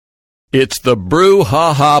It's the Brew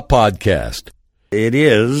Ha Ha Podcast. It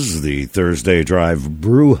is the Thursday Drive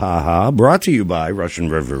Brew Ha Ha, brought to you by Russian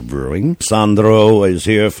River Brewing. Sandro is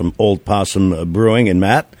here from Old Possum Brewing. And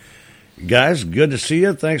Matt, guys, good to see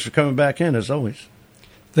you. Thanks for coming back in, as always.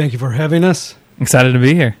 Thank you for having us. Excited to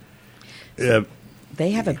be here.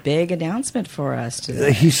 They have a big announcement for us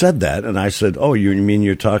today. He said that, and I said, oh, you mean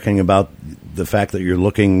you're talking about the fact that you're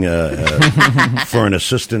looking for an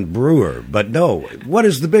assistant brewer. But no, what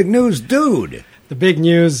is the big news, dude? The big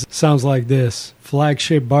news sounds like this.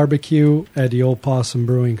 Flagship barbecue at the Old Possum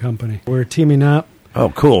Brewing Company. We're teaming up. Oh,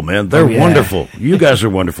 cool, man. They're wonderful. You guys are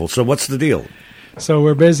wonderful. So what's the deal? So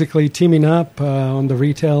we're basically teaming up on the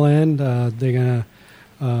retail end. They're going to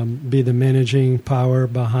be the managing power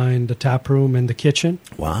behind the taproom and the kitchen.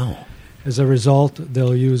 Wow. As a result,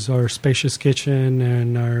 they'll use our spacious kitchen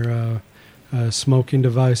and our smoking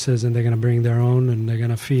devices, and they're going to bring their own, and they're going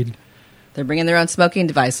to feed. They're bringing their own smoking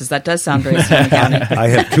devices. That does sound very Sonoma County. I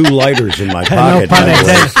have 2 lighters in my pocket.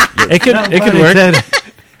 It could work.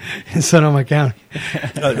 In Sonoma County.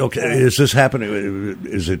 Okay, is this happening?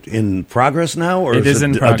 Is it in progress now, or It is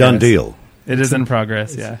in a progress. done deal? It is in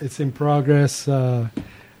progress, yeah. It's in progress.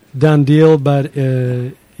 Done deal, but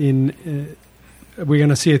we're going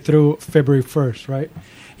to see it through February 1st, right?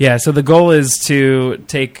 Yeah, so the goal is to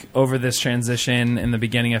take over this transition in the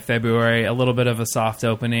beginning of February, a little bit of a soft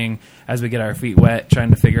opening as we get our feet wet, trying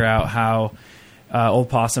to figure out how Old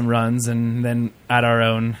Possum runs and then add our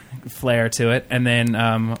own flair to it. And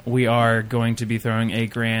then we are going to be throwing a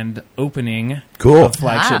grand opening of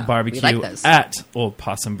Flagship Barbecue at Old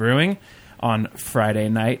Possum Brewing on Friday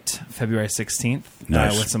night, February 16th,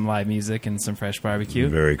 with some live music and some fresh barbecue.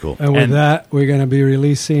 Very cool. And with that, we're going to be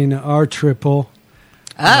releasing our triple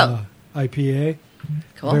IPA.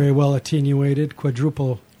 Cool. Very well attenuated,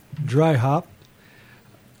 quadruple dry hop,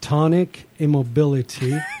 tonic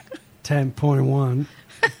immobility, 10.1.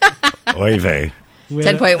 Oy vey.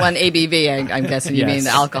 10.1 ABV, I'm guessing you mean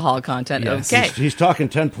the alcohol content. Yes. Okay. He's talking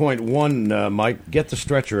 10.1 Mike. Get the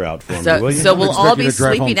stretcher out for me, So, will you? so we'll all be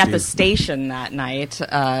sleeping at the station that night,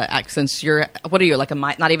 since you're, what are you, like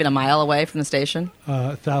not even a mile away from the station?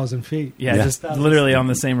 1,000 feet. Yeah, just literally on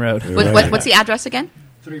the same road. What's the address again?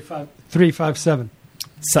 357.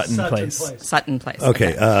 Sutton Place. Sutton Place.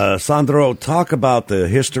 Okay, Sandro, talk about the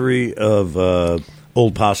history of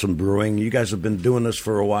Old Possum Brewing. You guys have been doing this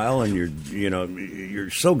for a while, and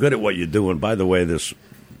you're so good at what you do. And by the way, this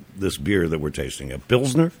beer that we're tasting, a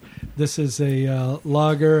Pilsner? This is a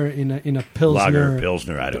lager in a Pilsner.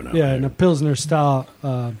 Pilsner, I don't know. Yeah, in a Pilsner style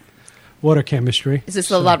water chemistry. Is this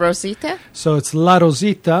the La Rosita? So it's La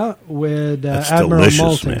Rosita with Admiral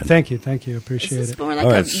Malton. Man. Thank you. Appreciate Is this it. more like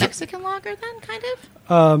a Mexican lager then, kind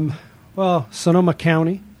of? Well, Sonoma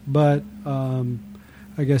County, but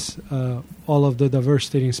I guess all of the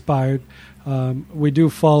diversity inspired. We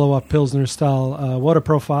do follow a Pilsner style water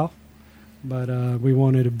profile, but we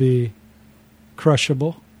wanted to be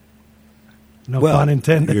crushable. No pun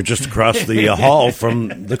intended. You're just across the hall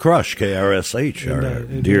from the Crush, KRSH, our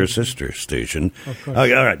dear sister station. Of course. All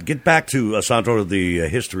right, get back to, Sandro, the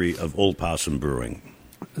history of Old Possum Brewing.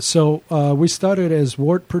 So we started as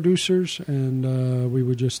wort producers, and we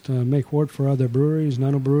would just make wort for other breweries,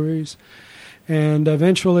 nano breweries. And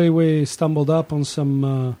eventually we stumbled up on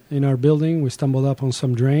some, in our building, we stumbled up on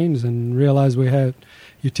some drains and realized we had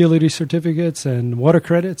utility certificates and water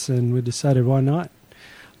credits, and we decided, why not?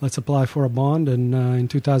 Let's apply for a bond. And in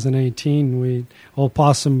 2018, Old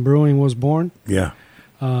Possum Brewing was born. Yeah.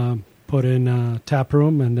 Put in a tap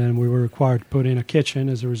room, and then we were required to put in a kitchen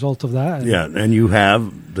as a result of that. Yeah, and you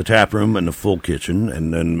have the tap room and the full kitchen,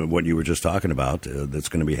 and then what you were just talking about, that's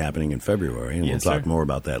going to be happening in February, and we'll talk more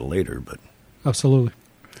about that later. But absolutely.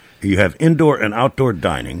 You have indoor and outdoor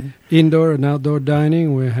dining. Indoor and outdoor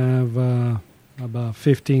dining. We have about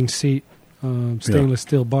 15-seat stainless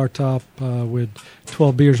steel bar top with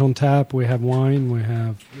 12 beers on tap. We have wine. We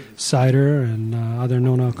have cider and other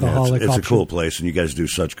non-alcoholic It's options. a cool place, and you guys do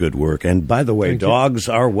such good work. And by the way, Thank dogs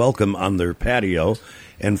are welcome on their patio.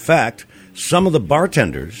 In fact, some of the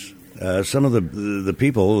bartenders, some of the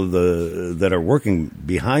people that are working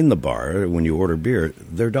behind the bar when you order beer,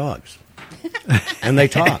 they're dogs. And they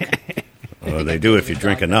talk. Oh, they do if you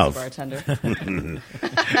drink enough.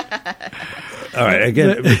 All right,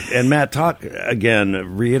 again, and Matt, talk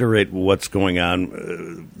again, reiterate what's going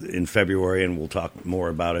on in February, and we'll talk more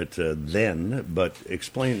about it then, but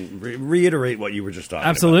reiterate what you were just talking about.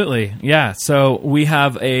 Absolutely, yeah. So we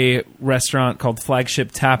have a restaurant called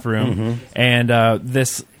Flagship Taproom, and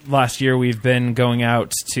this last year we've been going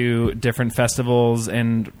out to different festivals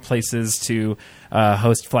and places to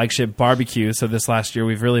host Flagship Barbecue. So this last year,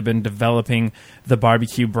 we've really been developing the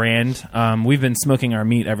barbecue brand. We've been smoking our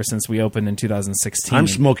meat ever since we opened in 2016. I'm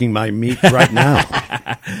smoking my meat right now.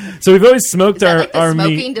 So we've always smoked our like the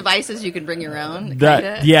smoking meat. devices you can bring your own?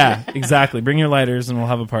 Yeah, exactly. Bring your lighters and we'll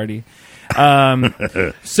have a party.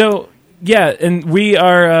 So, yeah, and we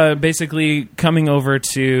are basically coming over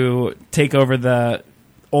to take over the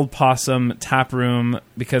Old Possum Taproom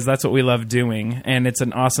because that's what we love doing, and it's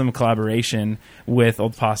an awesome collaboration with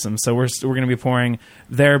Old Possum. So we're going to be pouring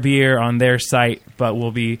their beer on their site, but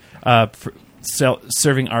we'll be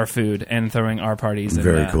serving our food and throwing our parties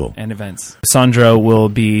and events. Sandro will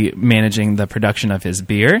be managing the production of his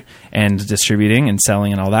beer and distributing and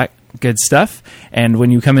selling and all that good stuff. And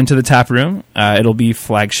when you come into the tap room, it'll be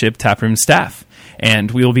Flagship Taproom staff.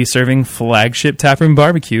 And we will be serving Flagship Taproom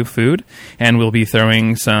barbecue food, and we'll be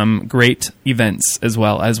throwing some great events as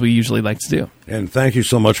well, as we usually like to do. And thank you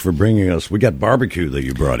so much for bringing us. We got barbecue that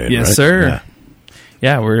you brought in, yes, right? sir.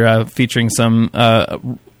 Yeah, we're featuring some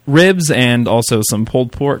ribs and also some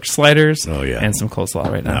pulled pork sliders and some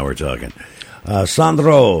coleslaw right now. Now we're talking.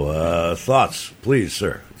 Sandro, thoughts, please,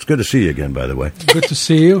 sir. It's good to see you again, by the way. Good to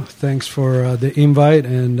see you. Thanks for the invite,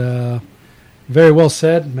 and very well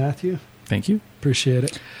said, Matthew. Thank you. Appreciate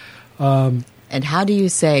it. And how do you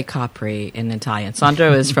say Capri in Italian?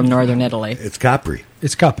 Sandro is from northern Italy. It's Capri.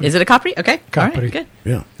 It's Capri. Is it a Capri? Okay. Capri. All right, good.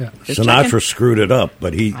 Yeah. Just Sinatra checking. screwed it up,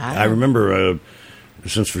 but I remember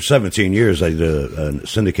since for 17 years I did a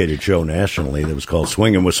syndicated show nationally that was called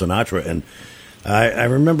Swinging with Sinatra, and I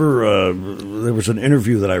remember there was an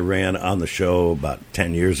interview that I ran on the show about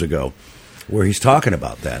 10 years ago where he's talking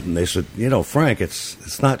about that, and they said, Frank,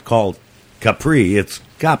 it's not called Capri, it's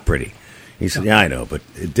Capri. He said, "Yeah, I know, but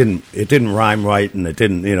it didn't rhyme right, and it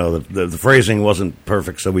didn't, the phrasing wasn't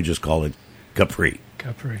perfect, so we just called it Capri."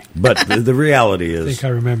 Capri. But the reality is, I think I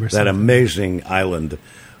remember that something. Amazing island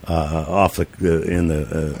off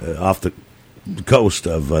the coast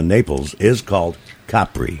of Naples is called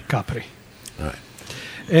Capri. Capri. All right.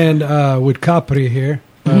 And with Capri here,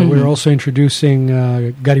 we're also introducing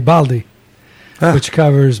Garibaldi, which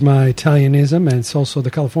covers my Italianism, and it's also the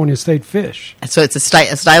California state fish. So it's a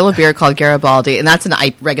style of beer called Garibaldi, and that's an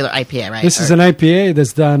regular IPA, right? This is an IPA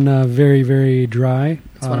that's done very, very dry,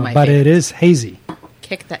 It's one of my but it favorites. is hazy.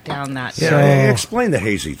 Kick that down that. Yeah, explain the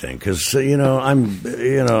hazy thing, because I've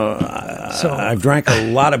drank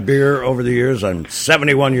a lot of beer over the years. I'm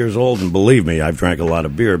 71 years old, and believe me, I've drank a lot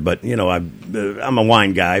of beer. But I'm a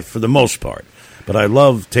wine guy for the most part. But I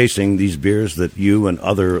love tasting these beers that you and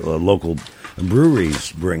other local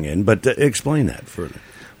breweries bring in. But explain that further.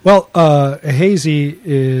 Well, a hazy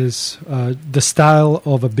is the style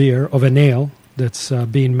of a beer, of an ale that's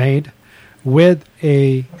being made with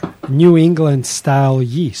a New England style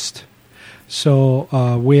yeast.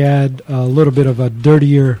 So we add a little bit of a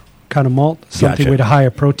dirtier kind of malt, something with a higher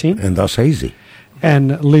protein. And thus hazy.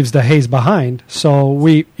 And leaves the haze behind. So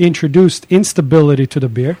we introduced instability to the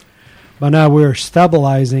beer, but now we're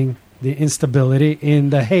stabilizing the instability in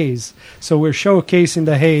the haze. So we're showcasing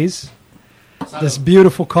the haze, this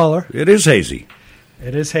beautiful color. It is hazy.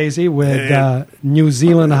 It is hazy with New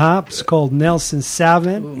Zealand hops called Nelson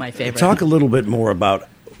Sauvin. Ooh, my favorite. Talk a little bit more about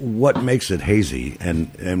what makes it hazy,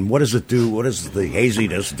 and what does it do? What does the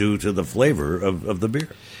haziness do to the flavor of the beer?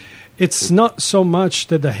 It's not so much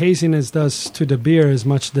that the haziness does to the beer as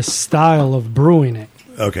much the style of brewing it.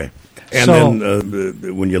 Okay. And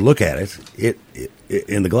then when you look at it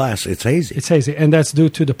in the glass, it's hazy. It's hazy, and that's due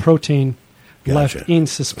to the protein left in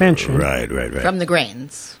suspension. Right. From the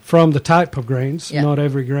grains. From the type of grains. Yeah. Not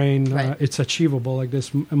every grain it's achievable like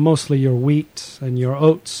this. Mostly your wheat and your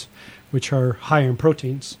oats, which are higher in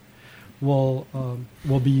proteins, will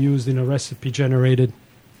be used in a recipe generated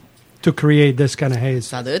to create this kind of haze.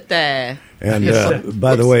 Salute. And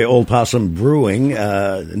by the way, Old Possum Brewing,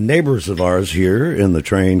 neighbors of ours here in the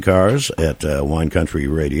train cars at Wine Country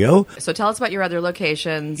Radio. So tell us about your other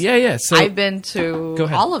locations. Yeah. So I've been to Go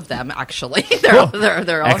ahead. all of them, actually. They're all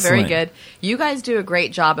very Excellent. good. You guys do a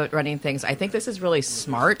great job at running things. I think this is really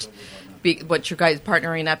smart, what you guys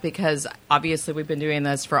partnering up, because obviously we've been doing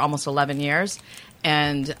this for almost 11 years,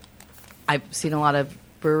 and I've seen a lot of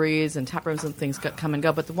breweries and tap rooms and things come and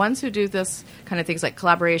go. But the ones who do this kind of things like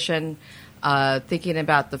collaboration, thinking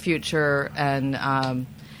about the future, and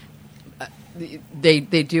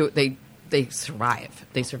they survive.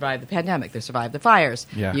 They survive the pandemic. They survive the fires.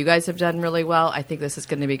 Yeah. You guys have done really well. I think this is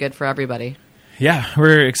going to be good for everybody. Yeah,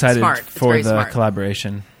 we're excited Smart. It's for very the smart.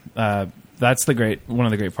 collaboration. That's one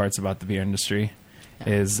of the great parts about the beer industry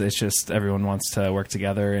It's just everyone wants to work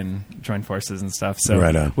together and join forces and stuff. So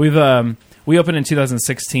Right on. we opened in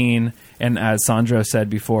 2016, and as Sandro said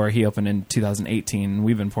before, he opened in 2018.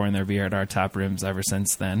 We've been pouring their beer at our tap rooms ever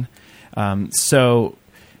since then. So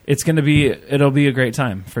it'll be a great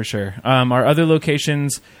time for sure. Our other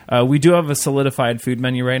locations, we do have a solidified food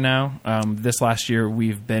menu right now. This last year,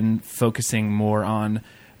 we've been focusing more on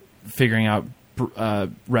figuring out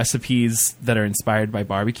recipes that are inspired by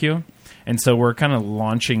barbecue. And so we're kind of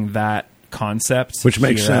launching that concept. Which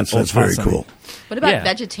makes here at sense. Old That's very Possum. cool. What about Yeah.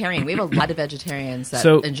 vegetarian? We have a lot of vegetarians that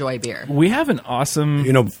So- enjoy beer. We have an awesome...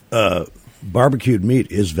 Barbecued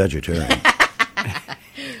meat is vegetarian.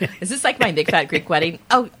 Is this like my big fat Greek wedding?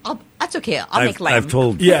 Oh, that's okay. I'll make lamb. I've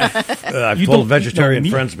told Yeah. I've You told don't eat vegetarian no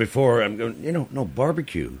meat? friends before. I'm going, no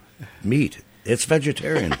barbecue meat. It's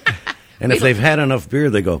vegetarian. And if they've had enough beer,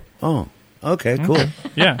 they go, oh, okay, cool.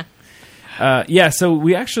 Yeah. So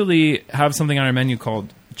we actually have something on our menu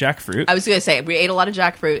called jackfruit. I was going to say, we ate a lot of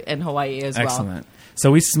jackfruit in Hawaii as well. Excellent. So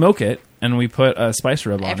we smoke it, and we put a spice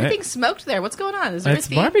rub on it. Everything's smoked there. What's going on? Is there It's a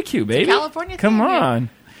theme? barbecue, baby. It's a California Come theme here. on.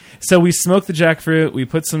 So we smoke the jackfruit. We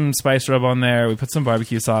put some spice rub on there. We put some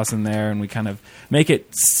barbecue sauce in there, and we kind of make it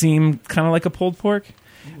seem kind of like a pulled pork.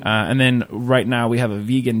 And then right now we have a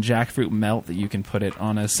vegan jackfruit melt that you can put it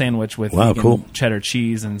on a sandwich with Wow, vegan cool. cheddar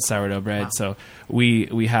cheese and sourdough bread. So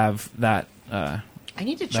we have that. I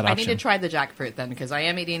need to that I need to option. try the jackfruit then, because I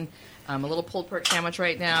am eating a little pulled pork sandwich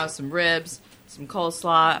right now, some ribs, some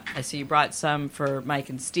coleslaw. I see you brought some for Mike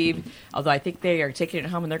and Steve, although I think they are taking it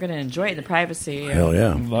home and they're going to enjoy it in the privacy. Hell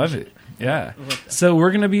yeah. Love it. Yeah. So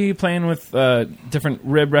we're going to be playing with different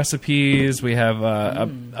rib recipes. We have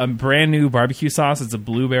a brand new barbecue sauce. It's a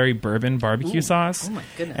blueberry bourbon barbecue sauce. Oh, my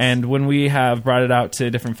goodness. And when we have brought it out to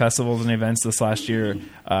different festivals and events this last year,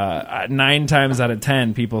 9 times out of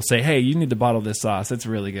 10, people say, hey, you need to bottle this sauce. It's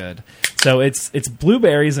really good. So it's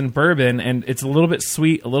blueberries and bourbon, and it's a little bit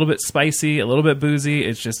sweet, a little bit spicy, a little bit boozy.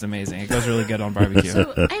 It's just amazing. It goes really good on barbecue.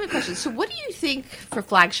 So I have a question. So what do you think for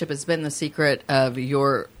Flagship has been the secret of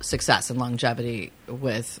your success and longevity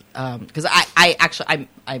with, because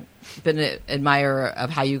I've been an admirer of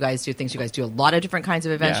how you guys do things. You guys do a lot of different kinds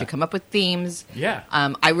of events. Yeah. You come up with themes. Yeah.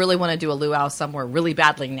 I really want to do a luau somewhere really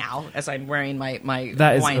badly now as I'm wearing my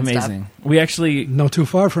That is Hawaiian amazing. stuff. We actually, Not too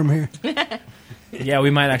far from here. yeah, we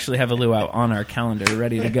might actually have a luau on our calendar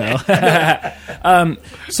ready to go.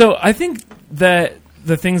 So I think that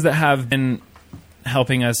the things that have been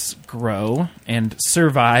helping us grow and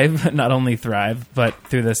survive, not only thrive, but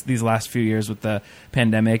through these last few years with the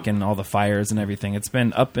pandemic and all the fires and everything, it's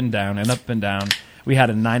been up and down and up and down. We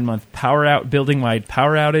had a 9-month building-wide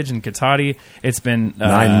power outage in Katati. It's been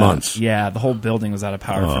 9 months. Yeah, the whole building was out of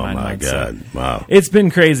power for 9 Oh, my months. so God. Wow. it's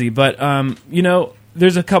been crazy, but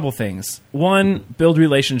there's a couple things. One, build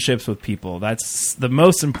relationships with people. That's the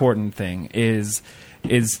most important thing. Is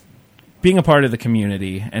being a part of the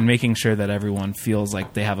community and making sure that everyone feels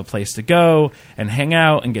like they have a place to go and hang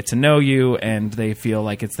out and get to know you, and they feel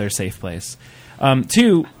like it's their safe place.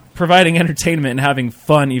 2, providing entertainment and having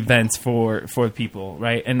fun events for people,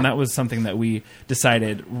 right? And that was something that we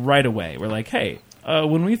decided right away. We're like, hey,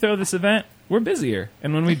 when we throw this event, we're busier,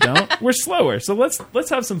 and when we don't, we're slower. So let's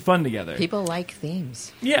have some fun together. People like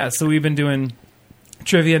themes. Yeah, so we've been doing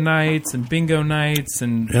trivia nights and bingo nights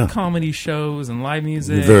and Yeah. comedy shows and live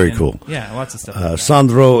music. Very and- cool. Yeah, lots of stuff. like that.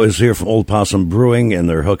 Sandro is here from Old Possum Brewing, and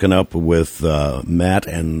they're hooking up with Matt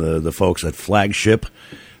and the folks at Flagship.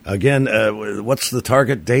 Again, what's the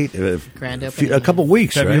target date? Grand A opening. couple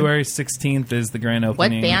weeks, right? February 16th is the grand What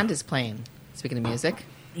opening. band is playing? Speaking of music,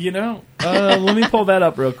 Let me pull that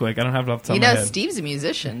up real quick. I don't have it off the top you of my know head. Steve's a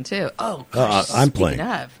musician too. Oh, gosh, I'm speaking playing.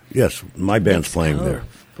 Of, Yes, my band's playing there.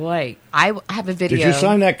 boy, I have a video. Did you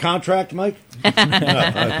sign that contract, Mike?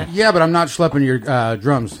 Yeah, but I'm not schlepping your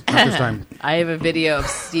drums not this time. I have a video of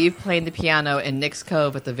Steve playing the piano in Nick's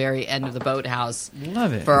Cove at the very end of the boathouse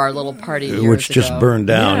Love it. for our little party years Which just ago. burned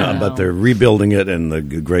down, Yeah. but they're rebuilding it, and the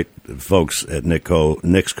great folks at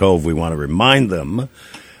Nick's Cove, we want to remind them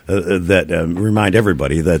remind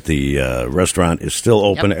everybody that the restaurant is still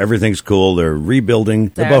open. Yep. Everything's cool. They're rebuilding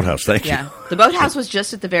the There. boathouse. Thank you. Yeah, the boathouse was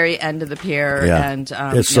just at the very end of the pier, Yeah, and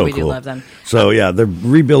it's so we cool. do love them. So yeah, they're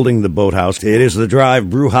rebuilding the boathouse. It is the Drive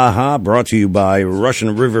Brouhaha, brought to you by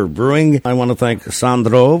Russian River Brewing. I want to thank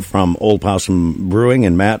Sandro from Old Possum Brewing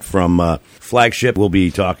and Matt from Flagship. We'll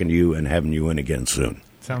be talking to you and having you in again soon.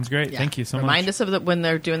 Sounds great. Yeah. Thank you so Remind much. us of when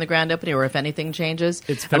they're doing the grand opening, or if anything changes.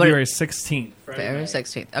 It's I wanna- February 16th. February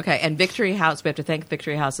 16th. Okay, and Victory House. We have to thank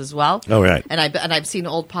Victory House as well. All right. And I've seen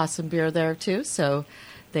Old Possum beer there too. So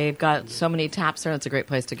they've got so many taps there. It's a great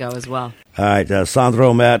place to go as well. All right,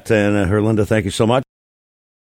 Sandro, Matt, and Herlinda, thank you so much.